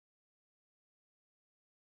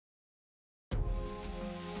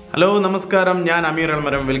Hello നമസ്കാരം, ഞാൻ അമീർ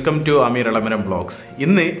Elamaram. Welcome to Ameer Elamaram vlogs.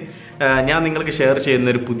 ഇന്ന് ഞാൻ നിങ്ങൾക്ക് ഷെയർ ചെയ്യുന്ന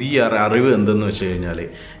ഒരു പുതിയ അറിവ് എന്തെന്ന് വെച്ച് കഴിഞ്ഞാൽ,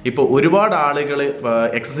 ഇപ്പോൾ ഒരുപാട് ആളുകൾ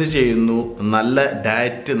എക്സസൈസ് ചെയ്യുന്നു, നല്ല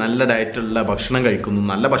ഡയറ്റുള്ള ഭക്ഷണം കഴിക്കുന്നു,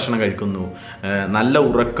 നല്ല ഭക്ഷണം കഴിക്കുന്നു, നല്ല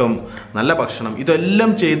ഉറക്കം, നല്ല ഭക്ഷണം,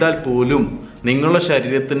 ഇതെല്ലാം ചെയ്താൽ പോലും നിങ്ങളുടെ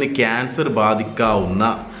ശരീരത്തിന് ക്യാൻസർ ബാധിക്കാവുന്ന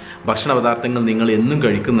ഭക്ഷണ പദാർത്ഥങ്ങൾ നിങ്ങൾ എന്നും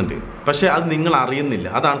കഴിക്കുന്നുണ്ട്. പക്ഷേ അത് നിങ്ങൾ അറിയുന്നില്ല.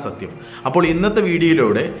 അതാണ് സത്യം. അപ്പോൾ ഇന്നത്തെ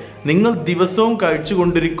വീഡിയോയിലൂടെ നിങ്ങൾ ദിവസവും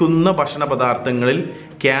കഴിച്ചുകൊണ്ടിരിക്കുന്ന ഭക്ഷണ പദാർത്ഥങ്ങളിൽ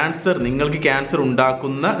നിങ്ങൾക്ക് ക്യാൻസർ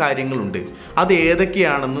ഉണ്ടാക്കുന്ന കാര്യങ്ങളുണ്ട്. അത്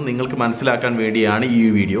ഏതൊക്കെയാണെന്ന് നിങ്ങൾക്ക് മനസ്സിലാക്കാൻ വേണ്ടിയാണ് ഈ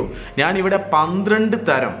വീഡിയോ. ഞാനിവിടെ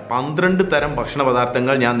 12 തരം ഭക്ഷണ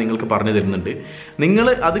പദാർത്ഥങ്ങൾ ഞാൻ നിങ്ങൾക്ക് പറഞ്ഞു തരുന്നുണ്ട്. നിങ്ങൾ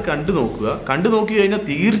അത് കണ്ടു നോക്കി കഴിഞ്ഞാൽ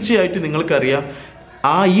തീർച്ചയായിട്ടും നിങ്ങൾക്കറിയാം,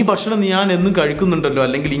 ഈ ഭക്ഷണം ഞാൻ എന്നും കഴിക്കുന്നുണ്ടല്ലോ,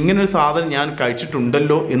 അല്ലെങ്കിൽ ഇങ്ങനൊരു സാധനം ഞാൻ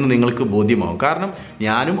കഴിച്ചിട്ടുണ്ടല്ലോ എന്ന് നിങ്ങൾക്ക് ബോധ്യമാവും. കാരണം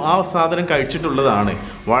ഞാനും ആ സാധനം കഴിച്ചിട്ടുള്ളതാണ്.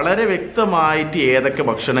 വളരെ വ്യക്തമായിട്ട് ഏതൊക്കെ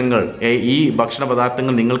ഭക്ഷണങ്ങൾ, ഈ ഭക്ഷണ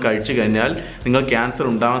പദാർത്ഥങ്ങൾ നിങ്ങൾ കഴിച്ചു കഴിഞ്ഞാൽ നിങ്ങൾ ക്യാൻസർ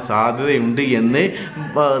ഉണ്ടാകാൻ സാധ്യതയുണ്ട് എന്ന്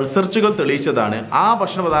റിസർച്ചുകൾ തെളിയിച്ചതാണ്. ആ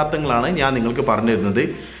ഭക്ഷണ പദാർത്ഥങ്ങളാണ് ഞാൻ നിങ്ങൾക്ക് പറഞ്ഞു തരുന്നത്.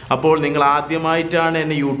 അപ്പോൾ നിങ്ങൾ ആദ്യമായിട്ടാണ്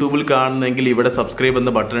എന്നെ യൂട്യൂബിൽ കാണുന്നതെങ്കിൽ ഇവിടെ സബ്സ്ക്രൈബ്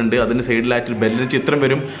എന്ന ബട്ടൺ ഉണ്ട്. അതിന് സൈഡിലായിട്ട് ബെല്ലിന് ചിത്രം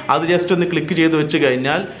വരും. അത് ജസ്റ്റ് ഒന്ന് ക്ലിക്ക് ചെയ്ത് വെച്ച്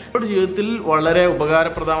കഴിഞ്ഞാൽ നമ്മുടെ ജീവിതത്തിൽ വളരെ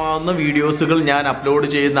ഉപകാരപ്രദമാകുന്ന വീഡിയോസുകൾ ഞാൻ അപ്ലോഡ്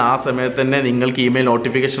ചെയ്യുന്ന ആ സമയത്ത് തന്നെ നിങ്ങൾക്ക് ഇമെയിൽ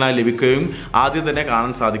നോട്ടിഫിക്കേഷനായി ലഭിക്കുകയും ആദ്യം തന്നെ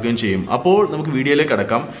കാണാൻ സാധിക്കുകയും ചെയ്യും. അപ്പോൾ നമുക്ക് വീഡിയോയിലേക്ക്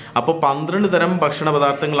കിടക്കാം. അപ്പോൾ 12 തരം ഭക്ഷണ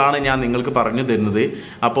പദാർത്ഥങ്ങളാണ് ഞാൻ നിങ്ങൾക്ക് പറഞ്ഞു തരുന്നത്.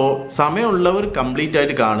 അപ്പോൾ സമയമുള്ളവർ കംപ്ലീറ്റ്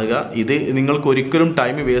ആയിട്ട് കാണുക. ഇത് നിങ്ങൾക്ക് ഒരിക്കലും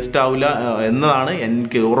ടൈം വേസ്റ്റ് ആവില്ല എന്നതാണ്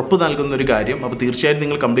എനിക്ക് ഉറപ്പ് നൽകുന്ന ഒരു കാര്യം. അപ്പോൾ തീർച്ചയായിട്ടും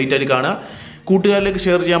നിങ്ങൾ കംപ്ലീറ്റ് ആയിട്ട് കാണുക. കൂട്ടുകാരിലേക്ക്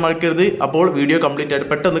ഷെയർ ചെയ്യാൻ മറക്കരുത്. അപ്പോൾ വീഡിയോ കംപ്ലീറ്റ് ആയിട്ട്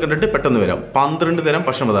പെട്ടെന്ന് കണ്ടിട്ട് പെട്ടെന്ന് വരാം. 12 തരം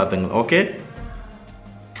ഭക്ഷണ പദാർത്ഥങ്ങൾ. ഓക്കെ,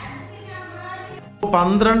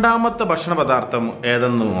 12ാമത്തെ ഭക്ഷണ പദാർത്ഥം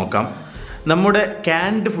ഏതെന്ന് നോക്കാം. നമ്മുടെ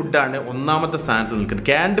ക്യാൻഡ് ഫുഡാണ് ഒന്നാമത്തെ സ്ഥാനത്ത് നിൽക്കുന്നത്.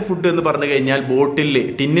 ക്യാൻഡ് ഫുഡ് എന്ന് പറഞ്ഞു കഴിഞ്ഞാൽ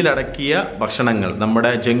ടിന്നിലടക്കിയ ഭക്ഷണങ്ങൾ,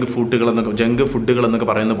 നമ്മുടെ ജങ്ക് ഫുഡുകൾ എന്നൊക്കെ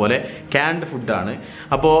പറയുന്ന പോലെ ക്യാൻഡ് ഫുഡാണ്.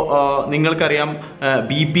 അപ്പോൾ നിങ്ങൾക്കറിയാം,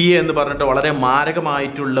 BPA എന്ന് പറഞ്ഞിട്ട് വളരെ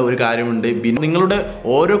മാരകമായിട്ടുള്ള ഒരു കാര്യമുണ്ട്. നിങ്ങളുടെ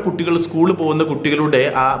ഓരോ സ്കൂളിൽ പോകുന്ന കുട്ടികളുടെ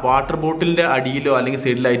ആ വാട്ടർ ബോട്ടിലിൻ്റെ അടിയിലോ അല്ലെങ്കിൽ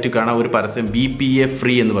സൈഡിലായിട്ട് കാണാം ഒരു പരസ്യം BPA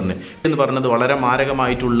ഫ്രീ എന്ന് പറഞ്ഞത് വളരെ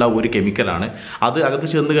മാരകമായിട്ടുള്ള ഒരു കെമിക്കലാണ്. അത് അകത്ത്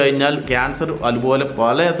ചെന്ന് കഴിഞ്ഞാൽ ക്യാൻസർ അതുപോലെ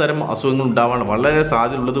പലതരം അസുഖങ്ങൾ ഉണ്ടാവാൻ വളരെ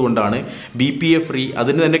സാധ്യത ഉള്ളത് കൊണ്ടാണ് BPA ഫ്രീ.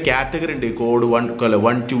 അതിന് തന്നെ കാറ്റഗറി ഉണ്ട്, കോഡ് 1,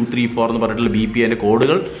 2, 3, 4 എന്ന് പറഞ്ഞിട്ടുള്ള BPA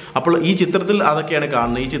കോഡുകൾ. അപ്പോൾ ഈ ചിത്രത്തിൽ അതൊക്കെയാണ്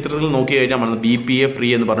കാണുന്നത്. ഈ ചിത്രത്തിൽ നോക്കി കഴിഞ്ഞാൽ BPA ഫ്രീ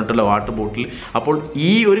എന്ന് പറഞ്ഞിട്ടുള്ള വാട്ടർ ബോട്ടിൽ. അപ്പോൾ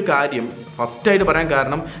ഈ ഒരു കാര്യം ഫസ്റ്റായിട്ട് പറയാൻ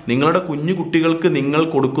കാരണം, നിങ്ങളുടെ കുഞ്ഞു കുട്ടികൾക്ക് നിങ്ങൾ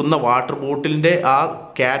കൊടുക്കുന്ന വാട്ടർ ബോട്ടിലിൻ്റെ ആ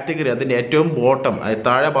കാറ്റഗറി, അതിൻ്റെ ഏറ്റവും ബോട്ടം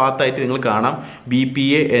താഴെ ഭാഗത്തായിട്ട് നിങ്ങൾ കാണാം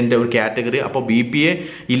BPA ഒരു കാറ്റഗറി. അപ്പോൾ BPA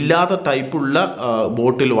ഇല്ലാത്ത ടൈപ്പുള്ള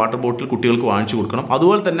വാട്ടർ ബോട്ടിൽ കുട്ടികൾക്ക് വാങ്ങിച്ചു കൊടുക്കണം.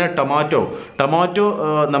 അതുപോലെ തന്നെ ടൊമാറ്റോ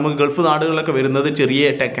നമുക്ക് ഗൾഫ് നാടുകളിലൊക്കെ വരുന്നത് ചെറിയ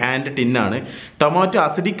ക്യാൻഡ് ടിന്നാണ്. ടൊമാറ്റോ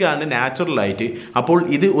അസിഡിക്കാണ് നാച്ചുറലായിട്ട്. അപ്പോൾ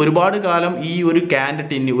ഇത് ഒരുപാട് കാലം ഈ ഒരു ക്യാൻഡ്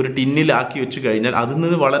ടിന്നിലാക്കി വെച്ച് കഴിഞ്ഞാൽ അതിൽ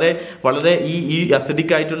നിന്ന് വളരെ ഈ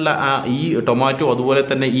അസിഡിക് ആയിട്ടുള്ള ഈ ടൊമാറ്റോ അതുപോലെ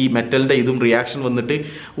തന്നെ ഈ മെറ്റലിൻ്റെ ഇതും റിയാക്ഷൻ വന്നിട്ട്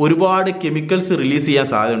ഒരുപാട് കെമിക്കൽസ് റിലീസ് ചെയ്യാൻ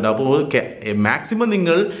സാധ്യതയുണ്ട്. അപ്പോൾ മാക്സിമം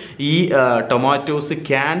നിങ്ങൾ ഈ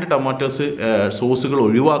ക്യാൻഡ് ടൊമാറ്റോസ് സോസുകൾ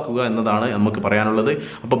ഒഴിവാക്കുക എന്നതാണ് നമുക്ക് പറയാനുള്ളത്.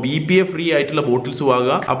 അപ്പോൾ BPA ഫ്രീ ആയിട്ടുള്ള ബോട്ടിൽസ്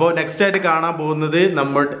വാങ്ങുക. അപ്പോൾ നെക്സ്റ്റ് ആയിട്ട് കാണാൻ പോകുന്നത്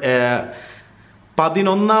നമ്മൾ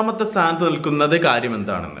 11ാമത്തെ സ്ഥാനത്ത് നിൽക്കുന്നത് കാര്യം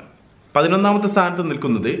എന്താണെന്ന്. 11ാമത്തെ സ്ഥാനത്ത്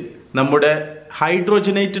നിൽക്കുന്നത് നമ്മുടെ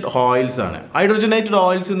ഹൈഡ്രോജനേറ്റഡ് ഓയിൽസ് ആണ്. ഹൈഡ്രോജനേറ്റഡ്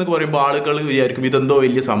ഓയിൽസ് എന്ന് പറയുമ്പോൾ ആളുകൾ വിചാരിക്കും ഇതെന്തോ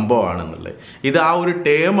വലിയ സംഭവമാണെന്നുള്ളത്. ഇത് ആ ഒരു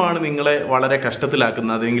ടേമാണ് നിങ്ങളെ വളരെ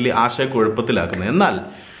കഷ്ടത്തിലാക്കുന്നത്, അല്ലെങ്കിൽ ആശയക്കുഴപ്പത്തിലാക്കുന്നത്. എന്നാൽ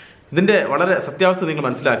ഇതിൻ്റെ വളരെ സത്യാവസ്ഥ നിങ്ങൾ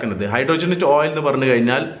മനസ്സിലാക്കേണ്ടത്, ഹൈഡ്രോജനേറ്റഡ് ഓയിൽ എന്ന് പറഞ്ഞു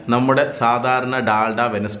കഴിഞ്ഞാൽ നമ്മുടെ സാധാരണ ഡാൽഡ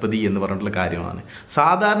വനസ്പതി എന്ന് പറഞ്ഞിട്ടുള്ള കാര്യമാണ്.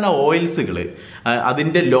 സാധാരണ ഓയിൽസുകൾ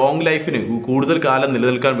അതിൻ്റെ ലോങ് ലൈഫിന് കൂടുതൽ കാലം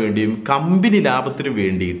നിലനിൽക്കാൻ വേണ്ടിയും കമ്പനി ലാഭത്തിന്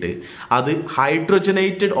വേണ്ടിയിട്ട് അത്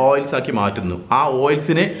ഹൈഡ്രോജനേറ്റഡ് ഓയിൽസ് ആക്കി മാറ്റുന്നു. ആ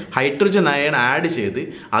ഓയിൽസിനെ ഹൈഡ്രോജൻ അയൺ ആഡ് ചെയ്ത്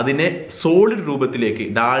അതിനെ സോളിഡ് രൂപത്തിലേക്ക്,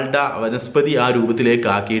 ഡാൽഡ വനസ്പതി ആ രൂപത്തിലേക്ക്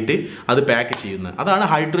ആക്കിയിട്ട് അത് പാക്ക് ചെയ്യുന്നത്. അതാണ്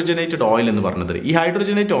ഹൈഡ്രോജനേറ്റഡ് ഓയിൽ എന്ന് പറഞ്ഞത്. ഈ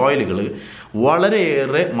ഹൈഡ്രോജനേറ്റഡ് ഓയിലുകൾ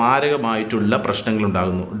വളരെയേറെ മാരകമായിട്ടുള്ള പ്രശ്നങ്ങൾ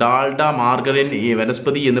ഉണ്ടാകുന്നു. ഡാൽഡ, മാർഗറിൻ, ഈ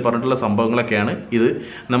വനസ്പതി എന്ന് പറഞ്ഞിട്ടുള്ള സംഭവങ്ങളൊക്കെയാണ് ഇത്.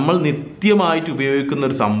 നമ്മൾ നിത്യമായിട്ട് ഉപയോഗിക്കുന്ന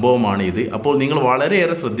ഒരു സംഭവമാണ് ഇത്. അപ്പോൾ നിങ്ങൾ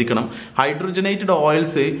വളരെയേറെ ശ്രദ്ധിക്കണം. ഹൈഡ്രോജനേറ്റഡ്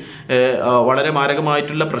ഓയിൽസ് വളരെ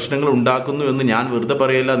മാരകമായിട്ടുള്ള പ്രശ്നങ്ങൾ ഉണ്ടാക്കുന്നു എന്ന് ഞാൻ വെറുതെ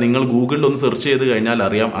പറയില്ല. നിങ്ങൾ ഗൂഗിളിൽ ഒന്ന് സെർച്ച് ചെയ്ത് കഴിഞ്ഞാൽ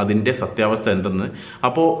അറിയാം അതിൻ്റെ സത്യാവസ്ഥ എന്തെന്ന്.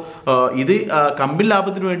 അപ്പോൾ ഇത് കമ്പനി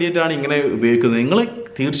ലാഭത്തിന് വേണ്ടിയിട്ടാണ് ഇങ്ങനെ ഉപയോഗിക്കുന്നത്. നിങ്ങൾ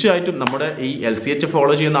തീർച്ചയായിട്ടും നമ്മുടെ ഈ LCHF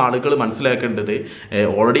ഫോളോ ചെയ്യുന്ന ആളുകൾ മനസ്സിലാക്കേണ്ടത്,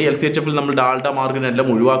 ഓൾറെഡി LCHFൽ നമ്മൾ ഡാൽഡ, മാർഗറിൻ എല്ലാം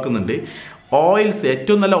ഒഴിവാക്കുന്നുണ്ട്. ഓയിൽസ്,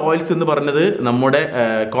 ഏറ്റവും നല്ല ഓയിൽസ് എന്ന് പറഞ്ഞത് നമ്മുടെ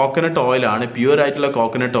കോക്കനട്ട് ഓയിലാണ്. പ്യുവർ ആയിട്ടുള്ള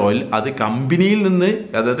കോക്കനട്ട് ഓയിൽ. അത് കമ്പനിയിൽ നിന്ന്,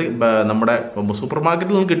 അതായത് നമ്മുടെ സൂപ്പർ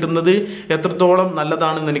മാർക്കറ്റിൽ നിന്ന് കിട്ടുന്നത് എത്രത്തോളം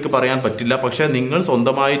നല്ലതാണെന്ന് എനിക്ക് പറയാൻ പറ്റില്ല. പക്ഷേ നിങ്ങൾ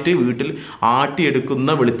സ്വന്തമായിട്ട് വീട്ടിൽ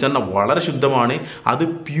ആട്ടിയെടുക്കുന്ന വെളിച്ചെണ്ണ വളരെ ശുദ്ധമാണ്. അത്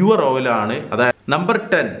പ്യുവർ ഓയിലാണ്. അതായത് നമ്പർ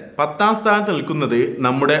 10 10ാം സ്ഥാനത്ത് നിൽക്കുന്നത്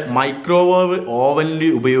നമ്മുടെ മൈക്രോവേവ് ഓവനിൽ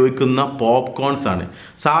ഉപയോഗിക്കുന്ന പോപ്കോൺസ് ആണ്.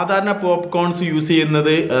 സാധാരണ പോപ്കോൺസ് യൂസ്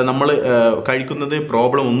ചെയ്യുന്നത് നമ്മൾ കഴിക്കുന്നത്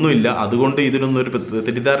പ്രോബ്ലം ഒന്നുമില്ല, അതുകൊണ്ട് ഇതിനൊന്നും ഒരു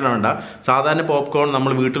തെറ്റിദ്ധാരണ വേണ്ട. സാധാരണ പോപ്കോൺ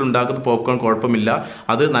നമ്മൾ വീട്ടിലുണ്ടാക്കുന്ന പോപ്കോൺ കുഴപ്പമില്ല,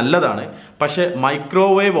 അത് നല്ലതാണ്. പക്ഷേ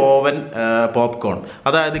മൈക്രോവേവ് ഓവൻ പോപ്കോൺ,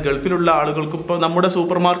 അതായത് ഗൾഫിലുള്ള ആളുകൾക്ക് ഇപ്പോൾ നമ്മുടെ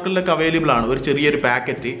സൂപ്പർ മാർക്കറ്റിലൊക്കെ അവൈലബിൾ ആണ്. ഒരു ചെറിയൊരു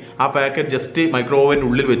പാക്കറ്റ്, ആ പാക്കറ്റ് ജസ്റ്റ് മൈക്രോവേവിൻ്റെ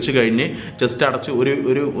ഉള്ളിൽ വെച്ച് കഴിഞ്ഞ് ജസ്റ്റ് അടച്ച് ഒരു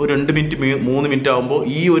 2 മിനിറ്റ് 3 മിനിറ്റ് ആകുമ്പോൾ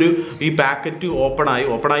ഈ പാക്കറ്റ് ഓപ്പണായി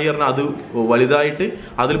പറഞ്ഞാൽ അത് വലുതായിട്ട്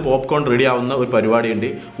അതിൽ പോപ്കോൺ റെഡി ആവുന്ന ഒരു പരിപാടിയുണ്ട്.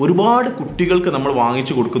 ഒരുപാട് കുട്ടികൾക്ക് നമ്മൾ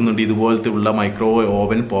വാങ്ങിച്ചു കൊടുക്കുന്നുണ്ട് ഇതുപോലത്തെ ഉള്ള മൈക്രോവേവ്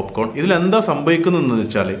ഓവൻ പോപ്കോൺ. ഇതിലെന്താ സംഭവിക്കുന്നതെന്ന്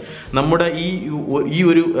വെച്ചാൽ നമ്മുടെ ഈ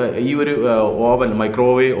ഒരു ഓവൻ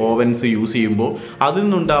മൈക്രോവേവ് ഓവൻസ് യൂസ് ചെയ്യുമ്പോൾ അതിൽ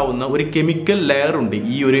നിന്നുണ്ടാവുന്ന ഒരു കെമിക്കൽ ലെയർ ഉണ്ട്.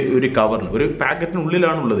 ഈ ഒരു കവറിന്, ഒരു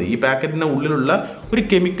പാക്കറ്റിനുള്ളിലാണുള്ളത്. ഈ പാക്കറ്റിൻ്റെ ഉള്ളിലുള്ള ഒരു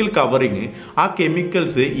കെമിക്കൽ കവറിങ്, ആ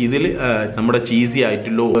കെമിക്കൽസ് ഇതിൽ നമ്മുടെ ചീസി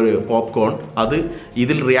ആയിട്ടുള്ള ഒരു പോപ്കോൺ അത്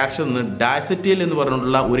ഇതിൽ റിയാക്ഷൻ ഡയസെറ്റിയൽ എന്ന്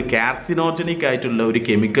പറഞ്ഞിട്ടുള്ള ഒരു കാർസിനോജനിക് ആയിട്ടുള്ള ഒരു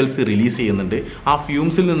കെമിക്കൽസ് റിലീസ് ചെയ്യുന്നുണ്ട്. ആ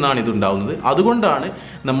ഫ്യൂംസിൽ നിന്നാണ് ഇത് ഉണ്ടാകുന്നത്. അതുകൊണ്ടാണ്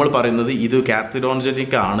നമ്മൾ പറയുന്നത് ഇത്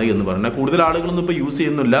കാർസിനോജനിക് ആണ് എന്ന് പറഞ്ഞാൽ. കൂടുതൽ ആളുകളൊന്നും ഇപ്പോൾ യൂസ്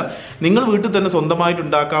ചെയ്യുന്നില്ല. നിങ്ങൾ വീട്ടിൽ തന്നെ സ്വന്തമായിട്ട്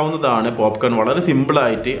ഉണ്ടാക്കാവുന്നതാണ് പോപ്കോൺ, വളരെ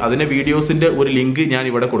സിമ്പിളായിട്ട്. അതിൻ്റെ വീഡിയോസിൻ്റെ ഒരു ലിങ്ക് ഞാൻ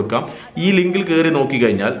ഇവിടെ കൊടുക്കാം. ഈ ലിങ്കിൽ കയറി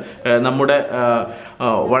നോക്കിക്കഴിഞ്ഞാൽ നമ്മുടെ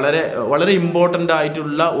വളരെ വളരെ ഇമ്പോർട്ടൻ്റ്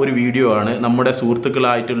ആയിട്ടുള്ള ഒരു വീഡിയോ ആണ്. നമ്മുടെ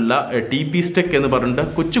സുഹൃത്തുക്കളായിട്ടുള്ള TP സ്റ്റെക്ക് എന്ന് പറഞ്ഞിട്ട്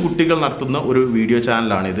കൊച്ചു കുട്ടികൾ നടത്തുന്ന ഒരു വീഡിയോ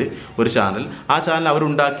ചാനലാണിത്, ഒരു ചാനൽ. ആ ചാനൽ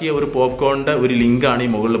അവരുണ്ടാക്കിയ ഒരു പോപ്കോണിൻ്റെ ഒരു ലിങ്കാണ് ഈ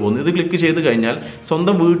മുകളിൽ പോകുന്നത്. ഇത് ക്ലിക്ക് ചെയ്ത് കഴിഞ്ഞാൽ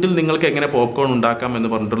സ്വന്തം വീട്ടിൽ നിങ്ങൾക്ക് എങ്ങനെ പോപ്കോൺ ഉണ്ടാക്കാം എന്ന്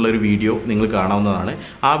പറഞ്ഞിട്ടുള്ള ഒരു വീഡിയോ നിങ്ങൾ കാണാവുന്നതാണ്.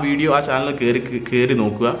 ആ വീഡിയോ ആ ചാനൽ കയറി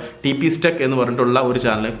നോക്കുക. TP സ്റ്റെക്ക് എന്ന് പറഞ്ഞിട്ടുള്ള ഒരു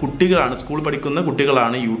ചാനൽ. കുട്ടികളാണ്, സ്കൂൾ പഠിക്കുന്ന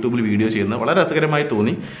കുട്ടികളാണ് യൂട്യൂബിൽ വീഡിയോ ചെയ്യുന്നത്. വളരെ രസകരമായി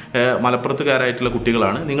തോന്നി. മലപ്പുറത്തുകാരായിട്ടുള്ള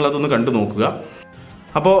കുട്ടികളാണ്. നിങ്ങളതൊന്ന് കണ്ടു നോക്കുക.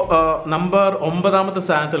 അപ്പോൾ നമ്പർ 9ാമത്തെ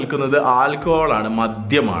സ്ഥാനത്ത് നിൽക്കുന്നത് ആൽക്കഹോളാണ്,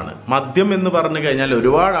 മദ്യമാണ്. മദ്യം എന്ന് പറഞ്ഞു കഴിഞ്ഞാൽ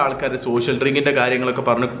ഒരുപാട് ആൾക്കാർ സോഷ്യൽ ഡ്രിങ്കിൻ്റെ കാര്യങ്ങളൊക്കെ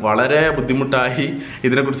പറഞ്ഞ് വളരെ ബുദ്ധിമുട്ടായി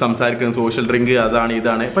ഇതിനെക്കുറിച്ച് സംസാരിക്കുന്നത്. സോഷ്യൽ ഡ്രിങ്ക് അതാണ്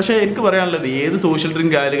ഇതാണ്. പക്ഷേ എനിക്ക് പറയാനുള്ളത്, ഏത് സോഷ്യൽ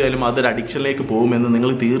ഡ്രിങ്ക് ആയാലും അതൊരു അഡിക്ഷനിലേക്ക് പോകുമെന്ന്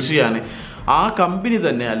നിങ്ങൾ തീർച്ചയാണ്. ആ കമ്പനി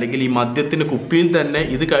തന്നെ, അല്ലെങ്കിൽ ഈ മദ്യത്തിൻ്റെ കുപ്പിയിൽ തന്നെ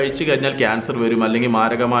ഇത് കഴിച്ചു കഴിഞ്ഞാൽ ക്യാൻസർ വരും, അല്ലെങ്കിൽ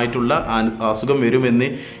മാരകമായിട്ടുള്ള അസുഖം വരുമെന്ന്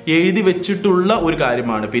എഴുതി വെച്ചിട്ടുള്ള ഒരു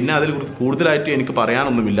കാര്യമാണ്. പിന്നെ അതിൽ കൂടുതലായിട്ട് എനിക്ക്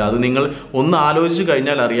പറയാനൊന്നുമില്ല. അത് നിങ്ങൾ ഒന്ന് ആലോചിച്ച്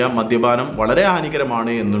കഴിഞ്ഞാൽ അറിയാം മദ്യപാനം വളരെ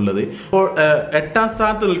ഹാനികരമാണ് എന്നുള്ളത്. അപ്പോൾ 8ാം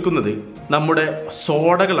സ്ഥാനത്ത് നിൽക്കുന്നത് നമ്മുടെ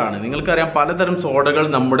സോഡകളാണ്. നിങ്ങൾക്കറിയാം പലതരം സോഡകൾ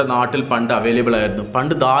നമ്മുടെ നാട്ടിൽ പണ്ട് അവൈലബിൾ ആയിരുന്നു.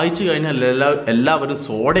 പണ്ട് ദാഹിച്ചു കഴിഞ്ഞാൽ എല്ലാവരും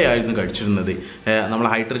സോഡയായിരുന്നു കഴിച്ചിരുന്നത്, നമ്മൾ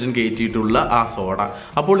ഹൈഡ്രജൻ കയറ്റിയിട്ടുള്ള ആ സോഡ.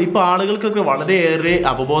 അപ്പോൾ ഇപ്പോൾ ആളുകൾക്ക് വളരെയേറെ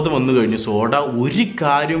അവബോധം വന്നു കഴിഞ്ഞു, സോഡ ഒരു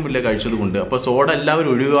കാര്യവുമില്ല കഴിച്ചത് കൊണ്ട്. അപ്പോൾ സോഡ എല്ലാവരും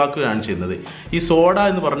ഒഴിവാക്കുകയാണ് ചെയ്യുന്നത്. ഈ സോഡ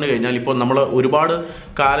എന്ന് പറഞ്ഞു കഴിഞ്ഞാൽ ഇപ്പോൾ നമ്മൾ ഒരുപാട്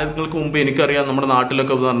കാലങ്ങൾക്ക് മുമ്പ് എനിക്കറിയാം നമ്മുടെ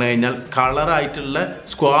നാട്ടിലൊക്കെ എന്ന് പറഞ്ഞു കഴിഞ്ഞാൽ കളറായിട്ടുള്ള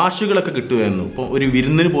സ്ക്വാഷുകളൊക്കെ കിട്ടുമായിരുന്നു. ഇപ്പോൾ ഒരു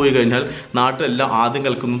വിരുന്നിന് പോയി കഴിഞ്ഞാൽ നാട്ടിലെല്ലാം ആദ്യം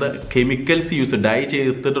കലക്കുന്നത് കെമിക്കൽസ് ഡൈ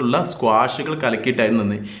ചെയ്തിട്ടുള്ള സ്ക്വാഷുകൾ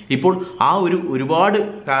കലക്കിയിട്ടായിരുന്നു. ഇപ്പോൾ ആ ഒരുപാട്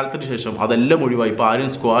കാലത്തിന് ശേഷം അതെല്ലാം ഒഴിവായി. ഇപ്പോൾ ആരും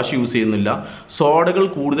സ്ക്വാഷ് യൂസ് ചെയ്യുന്നില്ല, സോഡകൾ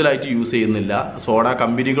കൂടുതലായിട്ട് യൂസ് ചെയ്യുന്നില്ല. സോഡ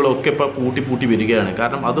കമ്പനികളൊക്കെ ഇപ്പോൾ പൂട്ടി വരികയാണ്.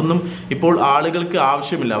 കാരണം അതൊന്നും ഇപ്പോൾ ആളുകൾക്ക്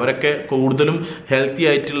ആവശ്യമില്ല. അവരൊക്കെ കൂടുതലും ഹെൽത്തി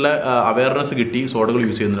ആയിട്ടുള്ള അവയർനെസ് കിട്ടി സോഡകൾ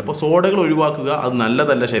യൂസ് ചെയ്യുന്നുണ്ട്. അപ്പോൾ സോഡകൾ ഒഴിവാക്കുക, അത്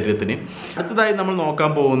നല്ലതല്ല ശരീരത്തിന്. അടുത്തതായി നമ്മൾ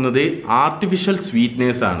നോക്കാൻ പോകുന്നത് ആർട്ടിഫിഷ്യൽ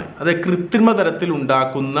സ്വീറ്റ്നേഴ്സ് ആണ്. അത് കൃത്രിമ തരത്തിൽ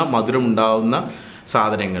ഉണ്ടാക്കുന്ന മധുരം ഉണ്ടാകുന്ന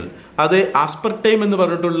സാധനങ്ങൾ. അത് ആസ്പർട്ടൈം എന്ന്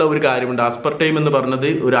പറഞ്ഞിട്ടുള്ള ഒരു കാര്യമുണ്ട്. ആസ്പർട്ടൈം എന്ന് പറഞ്ഞത്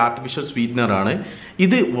ഒരു ആർട്ടിഫിഷ്യൽ സ്വീറ്റ്നർ ആണ്.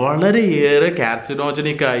 ഇത് വളരെയേറെ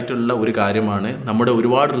കാർസിനോജനിക് ആയിട്ടുള്ള ഒരു കാര്യമാണ്. നമ്മുടെ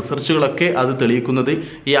ഒരുപാട് റിസർച്ചുകളൊക്കെ അത് തെളിയിക്കുന്നത്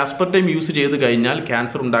ഈ ആസ്പർട്ടൈം യൂസ് ചെയ്ത് കഴിഞ്ഞാൽ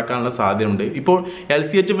ക്യാൻസർ ഉണ്ടാക്കാനുള്ള സാധ്യതയുണ്ട്. ഇപ്പോൾ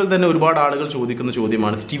LCHF തന്നെ ഒരുപാട് ആളുകൾ ചോദിക്കുന്ന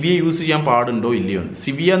ചോദ്യമാണ്, സ്റ്റിവിയ യൂസ് ചെയ്യാൻ പാടുണ്ടോ ഇല്ലയോ.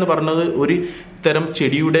 സ്റ്റിവിയ എന്ന് പറഞ്ഞത് ഒരു തരം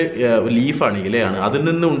ചെടിയുടെ ലീഫാണ്, ഇലയാണ്. അതിൽ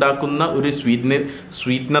നിന്ന് ഉണ്ടാക്കുന്ന ഒരു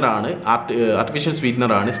സ്വീറ്റ്നറാണ്, ആർട്ടിഫിഷ്യൽ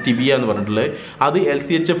സ്വീറ്റ്നറാണ് സ്റ്റിവിയ എന്ന് പറഞ്ഞിട്ടുള്ളത്. അത്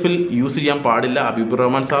LCHF യൂസ് ചെയ്യാൻ പാടില്ല. ഹബീബ്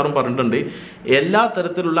റഹ്മാൻ സാറും പറഞ്ഞിട്ടുണ്ട്. എല്ലാ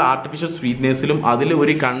തരത്തിലുള്ള ആർട്ടിഫിഷ്യൽ സ്വീറ്റ്നേഴ്സിലും അതിൽ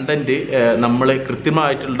ഒരു കണ്ടന്റ് നമ്മൾ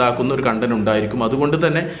കൃത്യമായിട്ടുണ്ടാക്കുന്ന ഒരു കണ്ടന്റ് ഉണ്ടായിരിക്കും. അതുകൊണ്ട്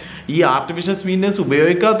തന്നെ ഈ ആർട്ടിഫിഷ്യൽ സ്വീറ്റ്നേഴ്സ്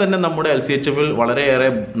ഉപയോഗിക്കാതെ തന്നെ നമ്മുടെ LCHF വളരെയേറെ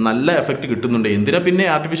നല്ല എഫക്റ്റ് കിട്ടുന്നുണ്ട്. എന്തിനാ പിന്നെ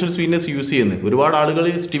ആർട്ടിഫിഷ്യൽ സ്വീറ്റ്നേഴ്സ് യൂസ് ചെയ്യുന്നത്? ഒരുപാട് ആളുകൾ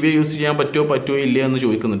സ്റ്റിവിയ യൂസ് ചെയ്യാൻ പറ്റുമോ ഇല്ല എന്ന്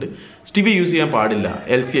ചോദിക്കുന്നുണ്ട്. സ്റ്റിവിയ യൂസ് ചെയ്യാൻ പാടില്ല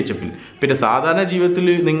LCHF. പിന്നെ സാധാരണ ജീവിതത്തിൽ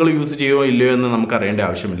നിങ്ങൾ യൂസ് ചെയ്യുമോ ഇല്ലയോ എന്ന് നമുക്ക് അറിയേണ്ട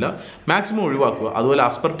ആവശ്യമില്ല. മാക്സിമം ഒഴിവാക്കുക. അതുപോലെ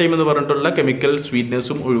ആസ്പർട്ടൈം എന്ന് പറഞ്ഞിട്ടുള്ള കെമിക്കൽ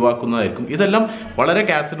സ്വീറ്റ്നേഴ്സും ഒഴിവാക്കുന്നതായിരിക്കും. ഇതെല്ലാം വളരെ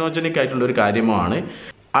കാർസിനോജനിക് ആയിട്ടുള്ള ഒരു കാര്യമാണ്.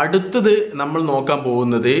 അടുത്തത് നമ്മൾ നോക്കാൻ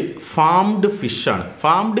പോകുന്നത് ഫാംഡ് ഫിഷാണ്.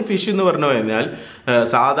 ഫാംഡ് ഫിഷ് എന്ന് പറഞ്ഞു കഴിഞ്ഞാൽ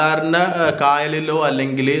സാധാരണ കായലിലോ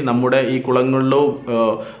അല്ലെങ്കിൽ നമ്മുടെ ഈ കുളങ്ങളിലോ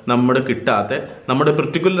നമ്മുടെ കിട്ടാത്ത, നമ്മുടെ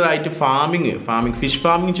പെർട്ടിക്കുലറായിട്ട് ഫിഷ്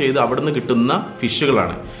ഫാമിങ് ചെയ്ത് അവിടെ നിന്ന് കിട്ടുന്ന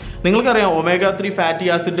ഫിഷുകളാണ്. നിങ്ങൾക്കറിയാം omega-3 ഫാറ്റി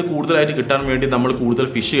ആസിഡ് കൂടുതലായിട്ട് കിട്ടാൻ വേണ്ടി നമ്മൾ കൂടുതൽ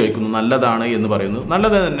ഫിഷ് കഴിക്കുന്നു, നല്ലതാണ് എന്ന് പറയുന്നു.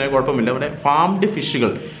 നല്ലത് തന്നെ, കുഴപ്പമില്ല. അവിടെ ഫാംഡ്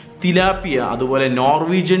ഫിഷുകൾ തിലാപ്പിയ, അതുപോലെ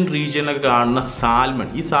നോർവീജിയൻ റീജിയനിലൊക്കെ കാണുന്ന സാൽമൺ.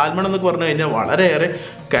 ഈ സാൽമൺ എന്നൊക്കെ പറഞ്ഞു കഴിഞ്ഞാൽ വളരെയേറെ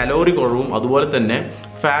കലോറി കുറവും അതുപോലെ തന്നെ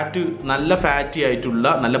നല്ല ഫാറ്റി ആയിട്ടുള്ള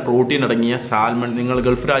നല്ല പ്രോട്ടീൻ അടങ്ങിയ സാൽമൺ നിങ്ങൾ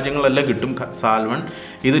ഗൾഫ് രാജ്യങ്ങളിലെല്ലാം കിട്ടും സാൽമൺ.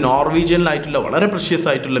 ഇത് നോർവീജിയനിലായിട്ടുള്ള വളരെ പ്രഷ്യസ്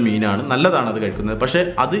ആയിട്ടുള്ള മീനാണ്, നല്ലതാണ് അത് കഴിക്കുന്നത്. പക്ഷേ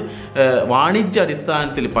അത് വാണിജ്യ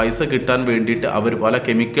അടിസ്ഥാനത്തിൽ പൈസ കിട്ടാൻ വേണ്ടിയിട്ട് അവർ പല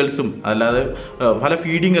കെമിക്കൽസും അല്ലാതെ പല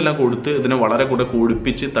ഫീഡിങ് എല്ലാം കൊടുത്ത് ഇതിനെ വളരെ കൂടെ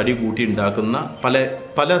കൂടിപ്പിച്ച് തടി കൂട്ടി ഉണ്ടാക്കുന്ന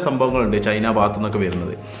പല സംഭവങ്ങളുണ്ട് ചൈന ഭാഗത്തു നിന്നൊക്കെ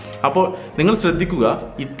വരുന്നത്. അപ്പോൾ നിങ്ങൾ ശ്രദ്ധിക്കുക,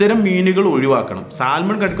 ഇത്തരം മീനുകൾ ഒഴിവാക്കണം.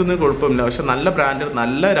 സാൽമൺ കഴിക്കുന്നത് കുഴപ്പമില്ല, പക്ഷേ നല്ല ബ്രാൻഡഡ്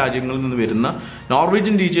നല്ല രാജ്യങ്ങളിൽ നിന്ന് വരുന്ന നോർവീജിയൻ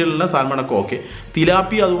റീജിയനിലുള്ള സാൽമണൊക്കെ ഓക്കെ.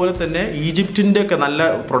 തിലാപ്പി അതുപോലെ തന്നെ ഈജിപ്തിൻ്റെ ഒക്കെ നല്ല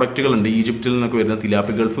പ്രൊഡക്റ്റുകളുണ്ട്, ഈജിപ്തിൽ നിന്നൊക്കെ വരുന്ന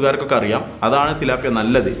തിലാപ്പി ഗൾഫുകാർക്കൊക്കെ അറിയാം, അതാണ് തിലാപ്പിയ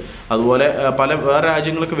നല്ലത്. അതുപോലെ വേറെ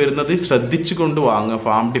രാജ്യങ്ങളൊക്കെ വരുന്നത് ശ്രദ്ധിച്ചു കൊണ്ട് വാങ്ങുക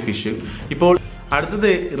ഫാംഡ് ഫിഷ്. ഇപ്പോൾ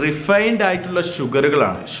അടുത്തത് റിഫൈൻഡ് ആയിട്ടുള്ള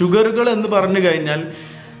ഷുഗറുകളാണ്. ഷുഗറുകൾ എന്ന് പറഞ്ഞു കഴിഞ്ഞാൽ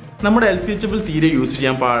നമ്മുടെ LCHF തീരെ യൂസ്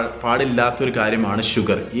ചെയ്യാൻ പാടില്ലാത്തൊരു കാര്യമാണ്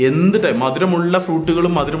ഷുഗർ. മധുരമുള്ള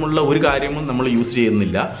ഫ്രൂട്ടുകളും മധുരമുള്ള ഒരു കാര്യവും നമ്മൾ യൂസ്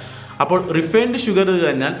ചെയ്യുന്നില്ല. അപ്പോൾ റിഫൈൻഡ് ഷുഗർ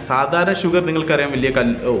കഴിഞ്ഞാൽ സാധാരണ ഷുഗർ നിങ്ങൾക്കറിയാം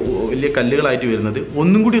വലിയ കല്ലുകളായിട്ട് വരുന്നത്,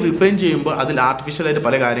 ഒന്നും കൂടി റിഫൈൻ ചെയ്യുമ്പോൾ അതിൽ ആർട്ടിഫിഷ്യലായിട്ട്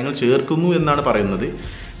പല കാര്യങ്ങൾ ചേർക്കുന്നു എന്നാണ് പറയുന്നത്.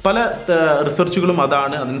 പല റിസർച്ചുകളും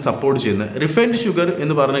അതാണ് അതിന് സപ്പോർട്ട് ചെയ്യുന്നത്. റിഫൈൻഡ് ഷുഗർ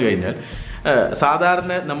എന്ന് പറഞ്ഞു കഴിഞ്ഞാൽ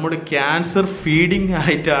സാധാരണ നമ്മുടെ ക്യാൻസർ ഫീഡിങ്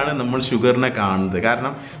ആയിട്ടാണ് നമ്മൾ ഷുഗറിനെ കാണുന്നത്.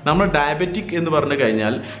 കാരണം നമ്മൾ ഡയബറ്റിക് എന്ന് പറഞ്ഞു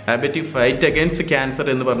കഴിഞ്ഞാൽ ഡയബറ്റിക് ഫൈറ്റ് അഗൈൻസ്റ്റ് ക്യാൻസർ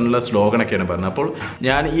എന്ന് പറഞ്ഞുള്ള സ്ലോഗനൊക്കെയാണ് പറയുന്നത്. അപ്പോൾ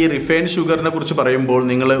ഞാൻ ഈ റിഫൈൻഡ് ഷുഗറിനെ കുറിച്ച് പറയുമ്പോൾ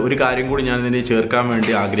നിങ്ങൾ ഒരു കാര്യം കൂടി ഞാൻ ഇതിനെ ചേർക്കാൻ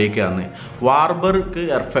വേണ്ടി ആഗ്രഹിക്കുകയാണ്.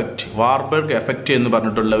 വാർബർഗ് എഫക്റ്റ് എന്ന്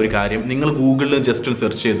പറഞ്ഞിട്ടുള്ള ഒരു കാര്യം നിങ്ങൾ ഗൂഗിളിൽ ജസ്റ്റ്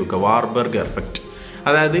സെർച്ച് ചെയ്ത് നോക്കുക. വാർബർഗ് എഫക്റ്റ്,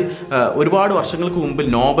 അതായത് ഒരുപാട് വർഷങ്ങൾക്ക് മുമ്പ്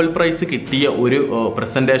നോബൽ പ്രൈസ് കിട്ടിയ ഒരു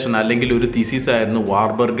പ്രസൻറ്റേഷൻ അല്ലെങ്കിൽ ഒരു തീസിസ് ആയിരുന്നു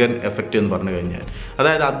വാർബർഗൻ എഫക്റ്റ് എന്ന് പറഞ്ഞു കഴിഞ്ഞാൽ.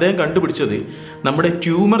 അതായത് അദ്ദേഹം കണ്ടുപിടിച്ചത് നമ്മുടെ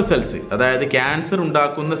ട്യൂമർ സെൽസ്, അതായത് ക്യാൻസർ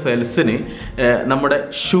ഉണ്ടാക്കുന്ന സെൽസിന് നമ്മുടെ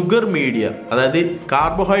ഷുഗർ മീഡിയ, അതായത്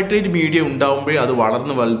കാർബോഹൈഡ്രേറ്റ് മീഡിയ ഉണ്ടാകുമ്പോഴേ അത്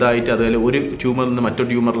വളർന്ന് വലുതായിട്ട് അതുപോലെ ഒരു ട്യൂമറിൽ നിന്ന് മറ്റൊരു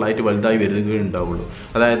ട്യൂമറിലായിട്ട് വലുതായി വരികയുണ്ടാവുള്ളൂ.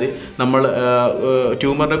 അതായത് നമ്മൾ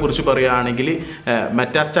ട്യൂമറിനെ കുറിച്ച് പറയുകയാണെങ്കിൽ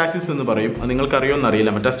മെറ്റാസ്റ്റാസിസ് എന്ന് പറയും. നിങ്ങൾക്കറിയുമെന്ന്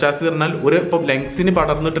അറിയില്ല. മെറ്റാസ്റ്റാസിസ് പറഞ്ഞാൽ ഇപ്പോൾ ലങ്സിന്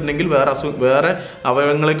പടർന്നിട്ടുണ്ടെങ്കിൽ വേറെ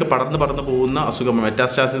അവയവങ്ങളിലേക്ക് പടർന്ന് പോകുന്ന അസുഖം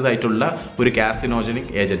മെറ്റാസ്റ്റാസിസ് ആയിട്ടുള്ള ഒരു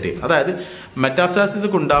കാർസിനോജനിക് ഏജന്റ്. അതായത് മെറ്റാസ്റ്റാസിസ്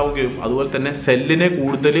ഒക്കെ ഉണ്ടാവുകയും അതുപോലെ തന്നെ സെല്ലിനെ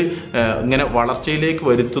കൂടുതൽ ഇങ്ങനെ വളർച്ചയിലേക്ക്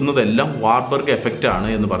വരുത്തുന്നതെല്ലാം വാർബർഗ് എഫക്റ്റ് ആണ്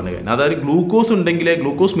എന്ന് പറഞ്ഞു കഴിഞ്ഞാൽ. അതായത് ഗ്ലൂക്കോസ് ഉണ്ടെങ്കിലേ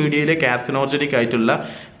ഗ്ലൂക്കോസ് മീഡിയയിലെ കാർസിനോജനിക് ആയിട്ടുള്ള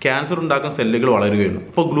ക്യാൻസർ ഉണ്ടാക്കുന്ന സെല്ലുകൾ വളരുകയുള്ളൂ.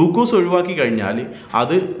 അപ്പോൾ ഗ്ലൂക്കോസ് ഒഴിവാക്കി കഴിഞ്ഞാൽ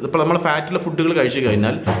ഇപ്പോൾ നമ്മൾ ഫാറ്റുള്ള ഫുഡുകൾ കഴിച്ചു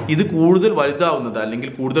കഴിഞ്ഞാൽ ഇത് കൂടുതൽ വലുതാവുന്നത് അല്ലെങ്കിൽ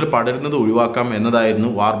കൂടുതൽ പടരുന്നത് ഒഴിവാക്കാം എന്നതായിരുന്നു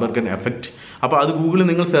വാർബർഗൻ എഫക്റ്റ്. അപ്പോൾ അത് ഗൂഗിളിൽ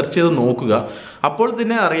നിങ്ങൾ സെർച്ച് ചെയ്ത് നോക്കുക. അപ്പോൾ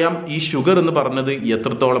തന്നെ അറിയാം ഈ ഷുഗർ എന്ന് പറഞ്ഞത്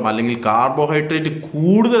എത്രത്തോളം, അല്ലെങ്കിൽ കാർബോഹൈഡ്രേറ്റ്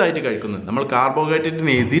കൂടുതലായിട്ട് കഴിക്കുന്നത്. നമ്മൾ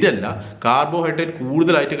കാർബോഹൈഡ്രേറ്റിന് എതിരല്ല, കാർബോഹൈഡ്രേറ്റ്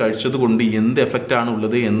കൂടുതലായിട്ട് കഴിച്ചത് കൊണ്ട് എന്ത് എഫക്റ്റ് ആണ്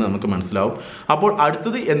ഉള്ളത് എന്ന് നമുക്ക് മനസ്സിലാവും. അപ്പോൾ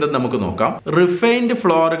അടുത്തത് എന്തെന്ന് നമുക്ക് നോക്കാം. റിഫൈൻഡ്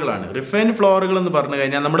ഫ്ലോറുകളാണ്. റിഫൈൻഡ് ഫ്ലോറുകൾ എന്ന് പറഞ്ഞു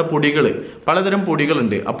കഴിഞ്ഞാൽ നമ്മുടെ പൊടികൾ, പലതരം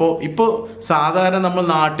പൊടികളുണ്ട്. ഇപ്പോൾ സാധാരണ നമ്മൾ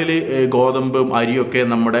നാട്ടിൽ ഗോതമ്പും അരിയൊക്കെ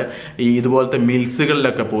നമ്മുടെ ഈ ഇതുപോലത്തെ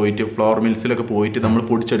മിൽസുകളിലൊക്കെ പോയിട്ട് ഫ്ലോർ മിൽസിലൊക്കെ പോയിട്ട് നമ്മൾ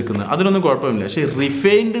പൊടിച്ചെടുക്കുന്നത്, അതിനൊന്നും കുഴപ്പമില്ല. പക്ഷേ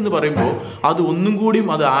റിഫൈൻഡ് എന്ന് പറയുമ്പോൾ അത് ഒന്നും കൂടിയും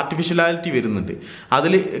അത് ആർട്ടിഫിഷ്യലാലിറ്റി വരുന്നുണ്ട്.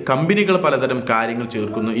 അതിൽ കമ്പനികൾ പലതരം കാര്യങ്ങൾ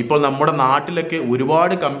ചേർക്കുന്നു. ഇപ്പോൾ നമ്മുടെ നാട്ടിലൊക്കെ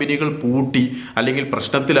ഒരുപാട് കമ്പനികൾ പൂട്ടി അല്ലെങ്കിൽ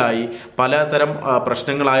പ്രശ്നത്തിലായി, പലതരം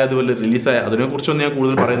പ്രശ്നങ്ങളായി അതുപോലെ റിലീസായി. അതിനെക്കുറിച്ചൊന്നും ഞാൻ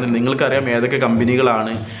കൂടുതൽ പറയുന്നില്ല. നിങ്ങൾക്കറിയാം ഏതൊക്കെ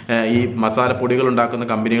കമ്പനികളാണ് ഈ മസാലപ്പൊടികൾ ഉണ്ടാക്കുന്ന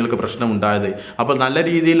കമ്പനികൾക്ക് പ്രശ്നമുണ്ടായത്. അപ്പോൾ നല്ല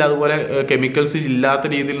രീതിയിൽ അതുപോലെ കെമിക്കൽസ്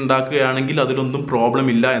ഇല്ലാത്ത രീതിയിൽ ഉണ്ടാക്കുകയാണെങ്കിൽ അതിലൊന്നും പ്രോബ്ലം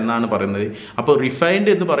ഇല്ല എന്നാണ് പറയുന്നത്. അപ്പോൾ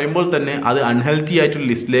റിഫൈൻഡ് എന്ന് പറയുമ്പോൾ തന്നെ അത് അൺഹെൽത്തി ആയിട്ടുള്ള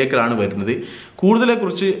ലിസ്റ്റിലേക്കാണ് വരുന്നത്.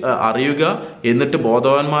 കൂടുതലെക്കുറിച്ച് അറിയുക, എന്നിട്ട്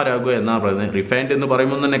ബോധവാന്മാരാകുക എന്നാണ് പറയുന്നത്. റിഫൈൻഡ് എന്ന്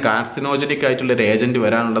പറയുമ്പോൾ തന്നെ കാർസിനോജനിക് ആയിട്ടുള്ള ഒരു ഏജന്റ്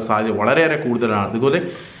വരാനുള്ള സാധ്യത വളരെയേറെ കൂടുതലാണ്. അതുപോലെ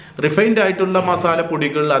റിഫൈൻഡ് ആയിട്ടുള്ള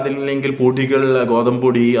മസാലപ്പൊടികൾ, അതില്ലെങ്കിൽ പൊടികൾ, ഗോതമ്പ്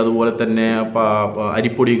പൊടി, അതുപോലെ തന്നെ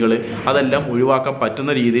അരിപ്പൊടികൾ, അതെല്ലാം ഒഴിവാക്കാൻ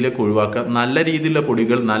പറ്റുന്ന രീതിയിലേക്ക് ഒഴിവാക്കുക. നല്ല രീതിയിലുള്ള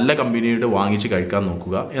പൊടികൾ നല്ല കമ്പനിയുടെ വാങ്ങിച്ച് കഴിക്കാൻ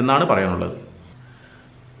നോക്കുക എന്നാണ് പറയാനുള്ളത്.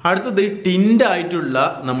 അടുത്തത് ടിൻഡ് ആയിട്ടുള്ള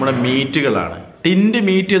നമ്മുടെ മീറ്റുകളാണ്. ടിൻഡ്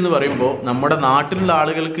മീറ്റ് എന്ന് പറയുമ്പോൾ നമ്മുടെ നാട്ടിലുള്ള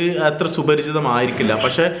ആളുകൾക്ക് അത്ര സുപരിചിതമായിരിക്കില്ല.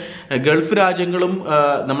 പക്ഷേ ഗൾഫ് രാജ്യങ്ങളും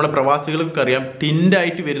നമ്മുടെ പ്രവാസികൾക്കൊക്കെ അറിയാം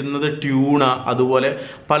ടിൻഡായിട്ട് വരുന്നത് ട്യൂണ, അതുപോലെ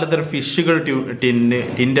പലതരം ഫിഷുകൾ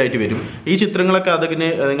ടിൻഡായിട്ട് വരും. ഈ ചിത്രങ്ങളൊക്കെ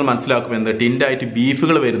അതിന് നിങ്ങൾ മനസ്സിലാക്കും എന്താ ടിൻഡായിട്ട്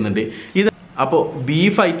ബീഫുകൾ വരുന്നുണ്ട്. അപ്പോൾ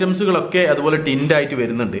ബീഫ് ഐറ്റംസുകളൊക്കെ അതുപോലെ ടിൻഡായിട്ട്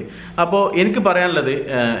വരുന്നുണ്ട്. അപ്പോൾ എനിക്ക് പറയാനുള്ളത്,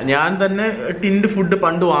 ഞാൻ തന്നെ ടിൻഡ് ഫുഡ്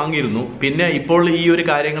പണ്ട് വാങ്ങിയിരുന്നു. പിന്നെ ഇപ്പോൾ ഈ ഒരു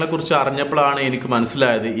കാര്യങ്ങളെക്കുറിച്ച് അറിഞ്ഞപ്പോഴാണ് എനിക്ക്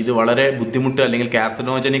മനസ്സിലായത് ഇത് വളരെ ബുദ്ധിമുട്ട് അല്ലെങ്കിൽ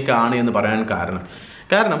കാർസിനോജനിക് ആണ് എന്ന് പറയാൻ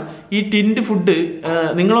കാരണം ഈ ടിൻഡ് ഫുഡ്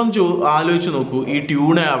നിങ്ങളൊന്ന് ആലോചിച്ച് നോക്കൂ. ഈ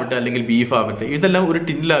ട്യൂണ ആവട്ടെ അല്ലെങ്കിൽ ബീഫ് ആവട്ടെ, ഇതെല്ലാം ഒരു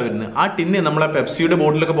ടിന്നിലാണ് വരുന്നത്. ആ ടിന്ന് നമ്മളെ പെപ്സിയുടെ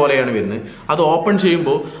ബോട്ടിലൊക്കെ പോലെയാണ് വരുന്നത്. അത് ഓപ്പൺ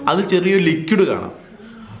ചെയ്യുമ്പോൾ അത് ചെറിയൊരു ലിക്വിഡ് കാണാം.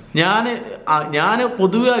 ഞാൻ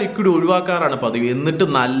പൊതുവെ ആ ലിക്വിഡ് ഒഴിവാക്കാറാണ് പതിവ്. എന്നിട്ട്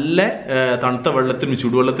നല്ല തണുത്ത വെള്ളത്തിലും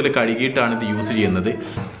ചുടുവെള്ളത്തിൽ കഴുകിയിട്ടാണ് ഇത് യൂസ് ചെയ്യുന്നത്.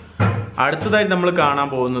 അടുത്തതായിട്ട് നമ്മൾ കാണാൻ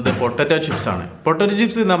പോകുന്നത് പൊട്ടറ്റോ ചിപ്സ് ആണ്. പൊട്ടറ്റോ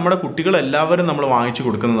ചിപ്സ് നമ്മുടെ കുട്ടികളെല്ലാവരും നമ്മൾ വാങ്ങിച്ചു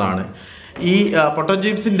കൊടുക്കുന്നതാണ്. ഈ പൊട്ടറ്റോ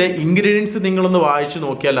ചിപ്സിൻ്റെ ഇൻഗ്രീഡിയൻസ് നിങ്ങളൊന്ന് വായിച്ച്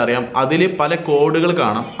നോക്കിയാൽ അറിയാം, അതിൽ പല കോഡുകൾ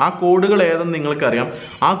കാണാം. ആ കോഡുകൾ ഏതെന്ന് നിങ്ങൾക്കറിയാം.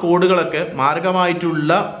 ആ കോഡുകളൊക്കെ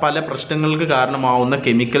മാരകമായിട്ടുള്ള പല പ്രശ്നങ്ങൾക്ക് കാരണമാവുന്ന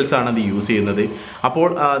കെമിക്കൽസ് ആണ് അത് യൂസ് ചെയ്യുന്നത്. അപ്പോൾ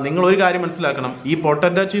നിങ്ങളൊരു കാര്യം മനസ്സിലാക്കണം, ഈ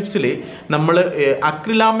പൊട്ടറ്റോ ചിപ്സിൽ നമ്മൾ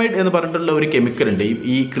അക്രിലാമൈഡ് എന്ന് പറഞ്ഞിട്ടുള്ള ഒരു കെമിക്കൽ ഉണ്ട്.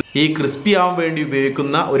 ഈ ക്രിസ്പി ആവാൻ വേണ്ടി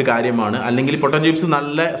ഉപയോഗിക്കുന്ന ഒരു കാര്യമാണ്. അല്ലെങ്കിൽ പൊട്ടറ്റോ ചിപ്സ്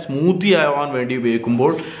നല്ല സ്മൂത്തി ആവാൻ വേണ്ടി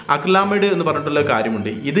ഉപയോഗിക്കുമ്പോൾ അക്രിലാമൈഡ് എന്ന് പറഞ്ഞിട്ടുള്ള കാര്യമുണ്ട്.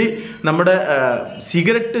 ഇത് നമ്മുടെ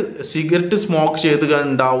സിഗരറ്റ് സ്മോക്ക് ചെയ്ത്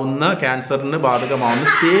ഉണ്ടാവുന്ന ക്യാൻസറിന് ബാധകമാവുന്ന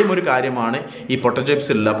സെയിം ഒരു കാര്യമാണ് ഈ പൊട്ടറ്റോ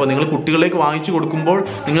ചിപ്സിൽ. അപ്പോൾ നിങ്ങൾ കുട്ടികളിലേക്ക് വാങ്ങിച്ചു കൊടുക്കുമ്പോൾ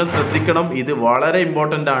നിങ്ങൾ ശ്രദ്ധിക്കണം, ഇത് വളരെ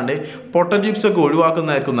ഇമ്പോർട്ടൻ്റ് ആണ്. പൊട്ടറ്റോ ചിപ്സ് ഒക്കെ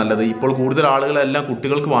ഒഴിവാക്കുന്നതായിരിക്കും നല്ലത്. ഇപ്പോൾ കൂടുതൽ ആളുകളെല്ലാം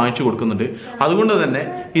കുട്ടികൾക്ക് വാങ്ങിച്ചു കൊടുക്കുന്നുണ്ട്. അതുകൊണ്ട് തന്നെ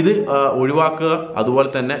ഇത് ഒഴിവാക്കുക.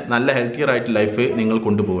 അതുപോലെ തന്നെ നല്ല ഹെൽത്തിയർ ആയിട്ട് ലൈഫ് നിങ്ങൾ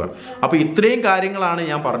കൊണ്ടുപോകുക. അപ്പോൾ ഇത്രയും കാര്യങ്ങളാണ്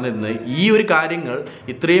ഞാൻ പറഞ്ഞിരുന്നത്. ഈ ഒരു കാര്യങ്ങൾ,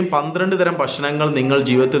 ഇത്രയും 12 തരം ഭക്ഷണങ്ങൾ നിങ്ങൾ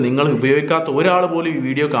ജീവിതത്തിൽ നിങ്ങൾ ഉപയോഗിക്കാത്ത ഒരാൾ പോലും ഈ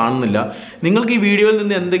വീഡിയോ കാണുന്നില്ല. നിങ്ങൾക്ക് ഈ വീഡിയോയിൽ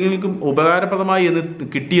നിന്ന് എന്തെങ്കിലും ഉപകാരപ്രദമായി എന്ന്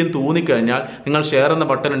കിട്ടിയെന്ന് തോന്നിക്കഴിഞ്ഞാൽ നിങ്ങൾ ഷെയർ എന്ന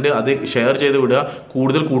ബട്ടൺ ഉണ്ട്, അത് ഷെയർ ചെയ്ത് വിടുക.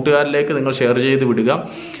 കൂടുതൽ കൂട്ടുകാരിലേക്ക് നിങ്ങൾ ഷെയർ ചെയ്ത് വിടുക.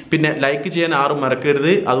 പിന്നെ ലൈക്ക് ചെയ്യാൻ ആരും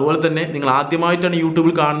മറക്കരുത്. അതുപോലെ തന്നെ നിങ്ങൾ ആദ്യമായിട്ടാണ്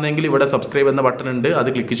യൂട്യൂബിൽ കാണുന്നതെങ്കിൽ ഇവിടെ സബ്സ്ക്രൈബ് എന്ന ബട്ടൺ ഉണ്ട്, അത്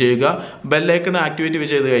ക്ലിക്ക് ചെയ്യുക. ബെല്ലൈക്കൺ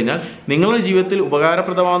ആക്ടിവേറ്റ് ചെയ്ത് കഴിഞ്ഞാൽ നിങ്ങളുടെ ജീവിതത്തിൽ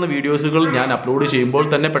ഉപകാരപ്രദമാകുന്ന വീഡിയോസുകൾ ഞാൻ അപ്ലോഡ് ചെയ്യുമ്പോൾ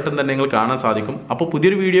തന്നെ പെട്ടെന്ന് തന്നെ നിങ്ങൾ കാണാൻ സാധിക്കും. അപ്പോൾ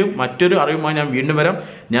പുതിയൊരു വീഡിയോ മറ്റൊരു അറിവുമായി ഞാൻ വീണ്ടും വരാം.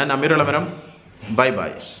 ഞാൻ അമീർ ഇളമരം. Bye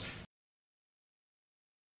bye.